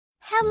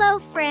Hello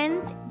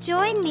friends,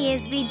 join me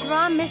as we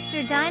draw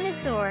Mr.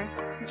 Dinosaur,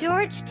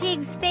 George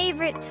Pig's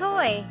favorite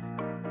toy.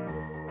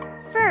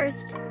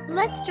 First,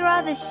 let's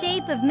draw the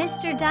shape of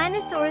Mr.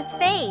 Dinosaur's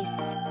face.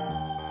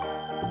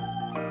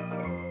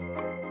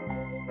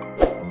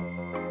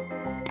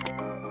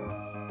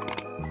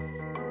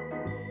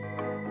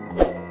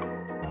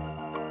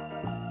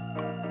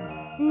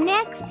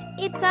 Next,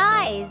 its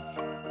eyes.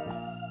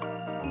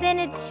 Then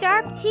its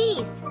sharp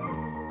teeth.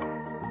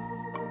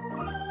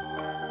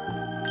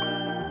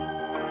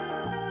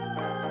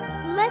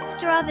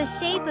 Let's draw the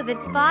shape of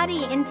its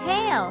body and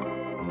tail.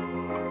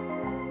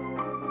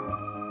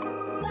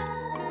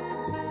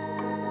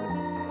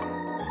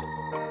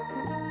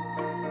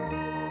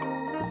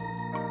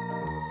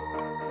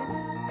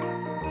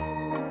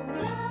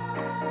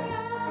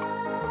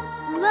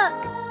 Look,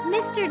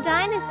 Mr.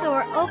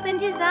 Dinosaur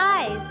opened his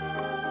eyes.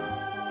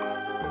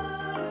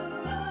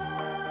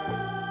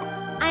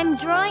 I'm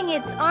drawing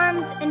its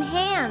arms and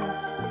hands.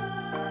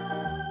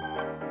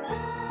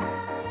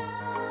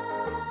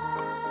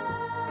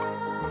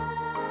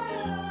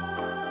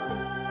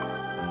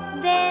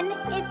 Then,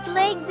 its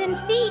legs and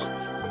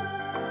feet.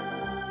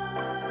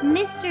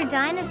 Mr.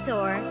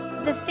 Dinosaur,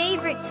 the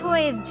favorite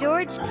toy of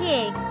George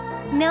Pig,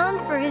 known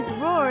for his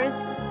roars,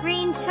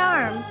 green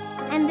charm,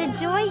 and the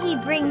joy he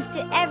brings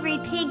to every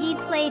piggy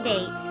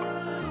playdate.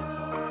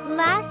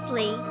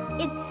 Lastly,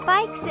 its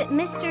spikes at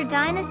Mr.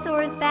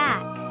 Dinosaur's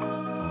back.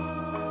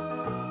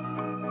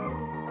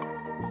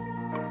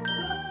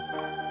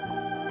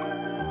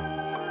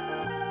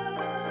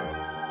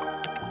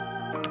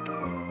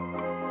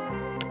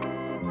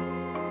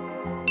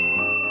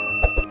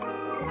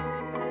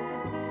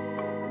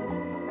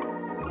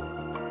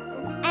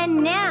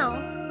 And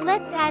now,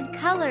 let's add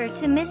color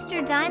to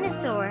Mr.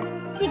 Dinosaur,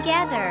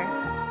 together.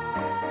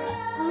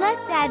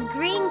 Let's add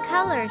green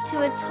color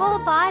to its whole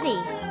body.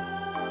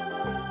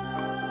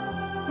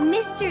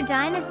 Mr.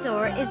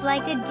 Dinosaur is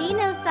like a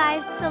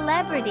dino-sized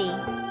celebrity,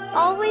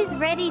 always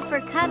ready for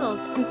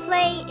cuddles and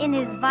play in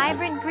his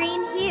vibrant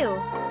green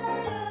hue.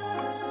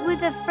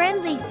 With a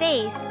friendly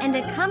face and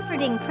a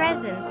comforting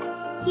presence,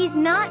 he's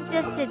not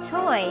just a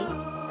toy,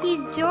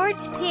 he's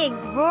George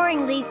Pig's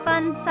roaringly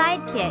fun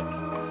sidekick,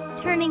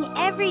 turning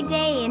every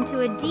day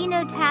into a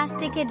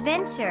dino-tastic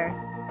adventure.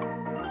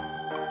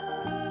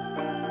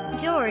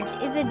 George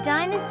is a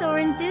dinosaur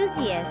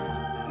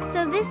enthusiast,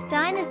 so this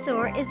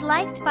dinosaur is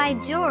liked by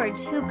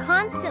George, who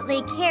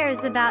constantly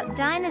cares about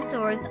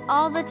dinosaurs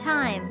all the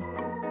time.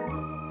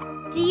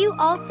 Do you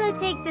also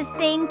take the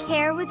same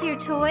care with your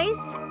toys?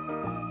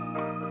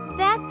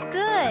 That's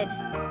good!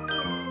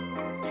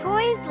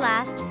 Toys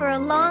last for a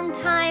long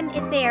time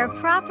if they are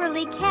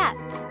properly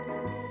kept.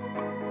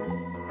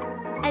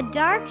 A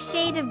dark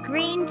shade of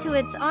green to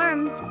its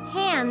arms,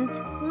 hands,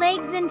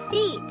 legs and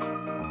feet.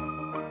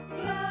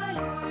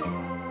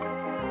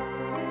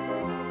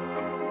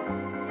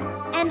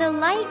 And a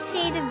light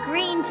shade of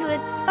green to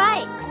its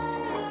spikes.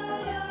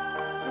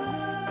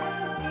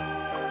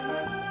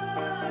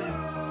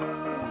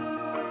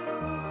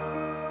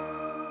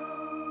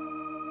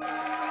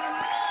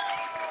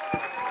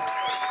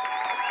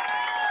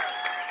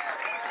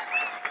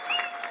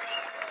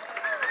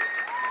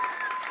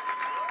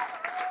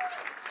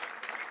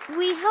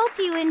 We hope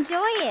you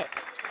enjoy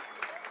it.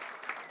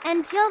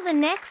 Until the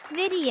next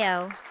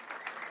video.